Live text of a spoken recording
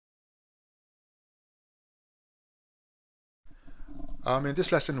In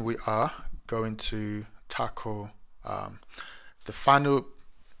this lesson, we are going to tackle the final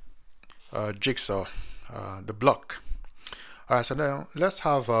jigsaw, the block. All right, so now let's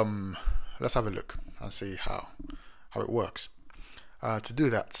have a look and see how it works. To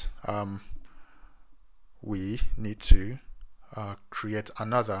do that, we need to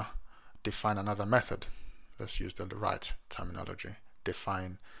define another method. Let's use the right terminology.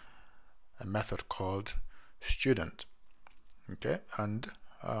 Define a method called student. Okay, and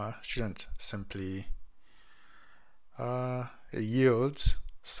student simply yields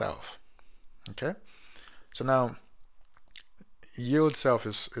self. Okay, so now yield self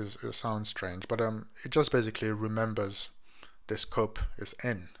is sounds strange, but it just basically remembers the scope is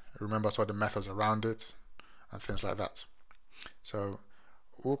in. It remembers all the methods around it and things like that. So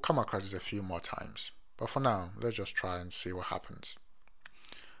we'll come across this a few more times, but for now let's just try and see what happens.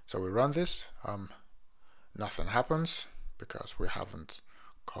 So we run this, nothing happens because we haven't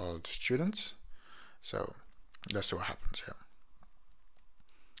called students. So let's see what happens here.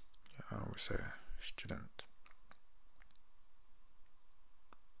 We say student.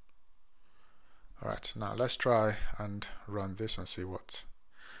 Alright, now let's try and run this and see what.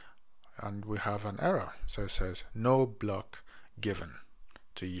 And we have an error. So it says no block given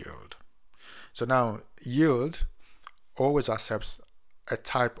to yield. So now yield always accepts a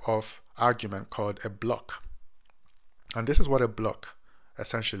type of argument called a block. And this is what a block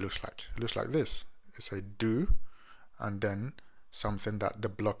essentially looks like. It looks like this. It's a do and then something that the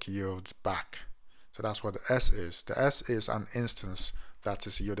block yields back. So that's what the S is. The S is an instance that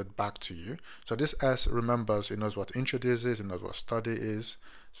is yielded back to you. So this S remembers, it knows what introduce is, it knows what study is.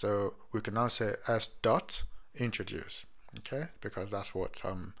 So we can now say S dot introduce, okay? Because that's what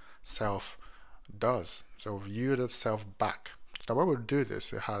self does. So we've yielded self back. So now when we do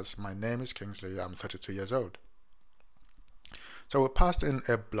this, it has my name is Kingsley, I'm 32 years old. So we passed in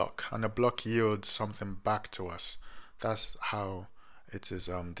a block, and a block yields something back to us. That's how it is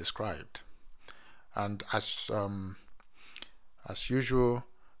described. And as usual,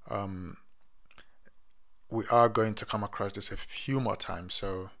 we are going to come across this a few more times,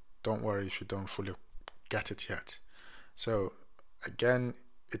 so don't worry if you don't fully get it yet. So again,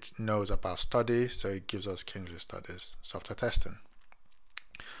 it knows about study, so it gives us Kingsley Studies software testing.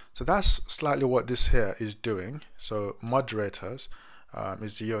 So that's slightly what this here is doing. So moderators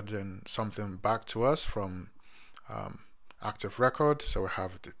is yielding something back to us from active record. So we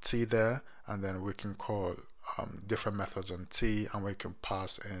have the T there, and then we can call different methods on T, and we can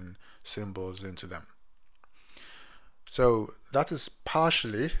pass in symbols into them. So that is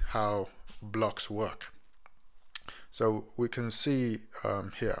partially how blocks work. So we can see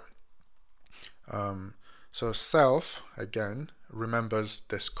here. So self, again, remembers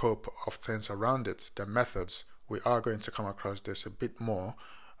the scope of things around it, the methods. We are going to come across this a bit more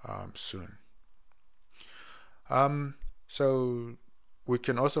soon. So we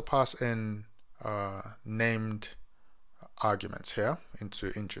can also pass in named arguments here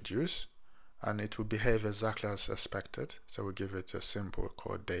into introduce, and it will behave exactly as expected. So we give it a symbol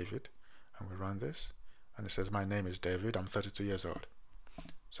called David, and we run this, and it says my name is David, I'm 32 years old.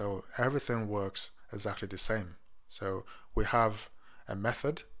 So everything works exactly the same. So we have a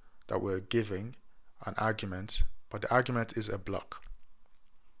method that we're giving an argument, but the argument is a block,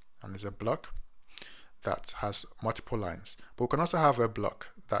 and it's a block that has multiple lines. But we can also have a block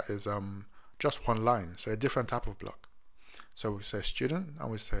that is just one line, so a different type of block. So we say student, and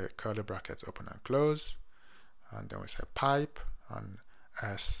we say curly brackets open and close, and then we say pipe, and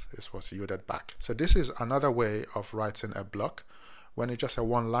S is what's yielded back. So this is another way of writing a block when it's just a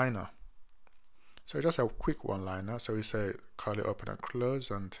one-liner. So just a quick one-liner. So we say curly open and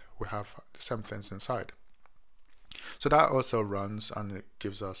close, and we have the same things inside. So that also runs, and it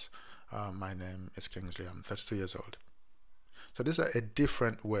gives us my name is Kingsley, I'm 32 years old. So this is a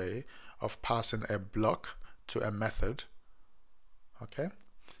different way of passing a block to a method. Okay.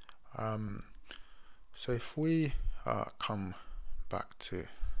 So if we come back to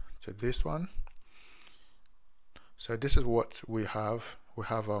this one, so this is what we have. We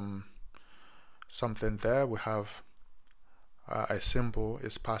have something there. We have a symbol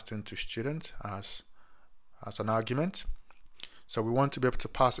is passed into student as an argument. So we want to be able to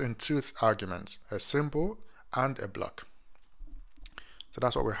pass in two arguments, a symbol and a block. So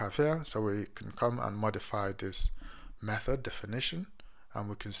that's what we have here. So we can come and modify this method definition, and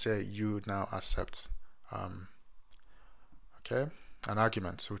we can say you now accept okay, an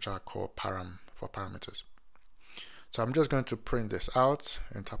argument, which I call param for parameters. So I'm just going to print this out,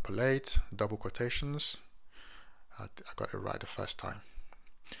 interpolate, double quotations. I got it right the first time.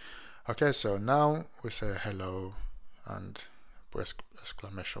 Okay, so now we say hello and put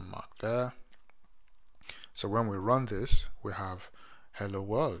exclamation mark there. So when we run this, we have hello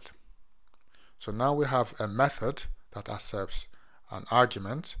world. So now we have a method that accepts an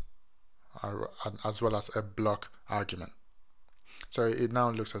argument as well as a block argument. So it now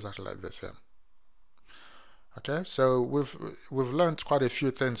looks exactly like this here. Okay, so we've learned quite a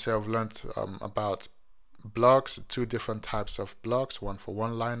few things here. We've learned about blocks, two different types of blocks, one for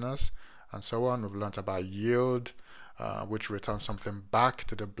one-liners and so on. We've learned about yield, which returns something back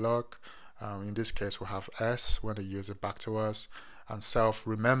to the block. In this case, we have s when the user back to us, and self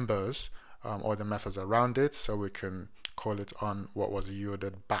remembers all the methods around it, so we can call it on what was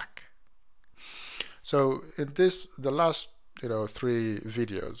yielded back. So in the last 3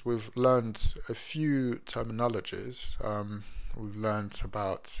 videos, we've learned a few terminologies. We've learned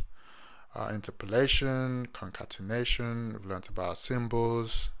about interpolation, concatenation, we've learned about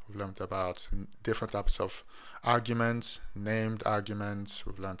symbols, we've learned about different types of arguments, named arguments,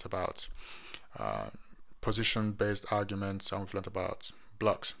 we've learned about position-based arguments, and we've learned about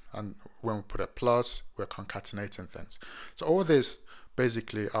blocks. And when we put a plus, we're concatenating things. So all these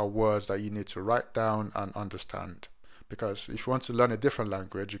basically are words that you need to write down and understand. Because if you want to learn a different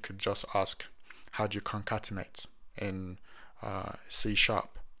language, you could just ask, how do you concatenate in C#?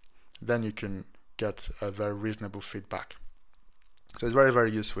 Then you can get a very reasonable feedback. So it's very,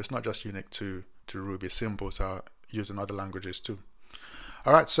 very useful. It's not just unique to Ruby. Symbols are used in other languages too.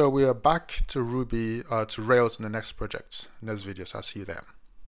 All right, so we are back to Ruby, to Rails in the next project, next video. So I'll see you there.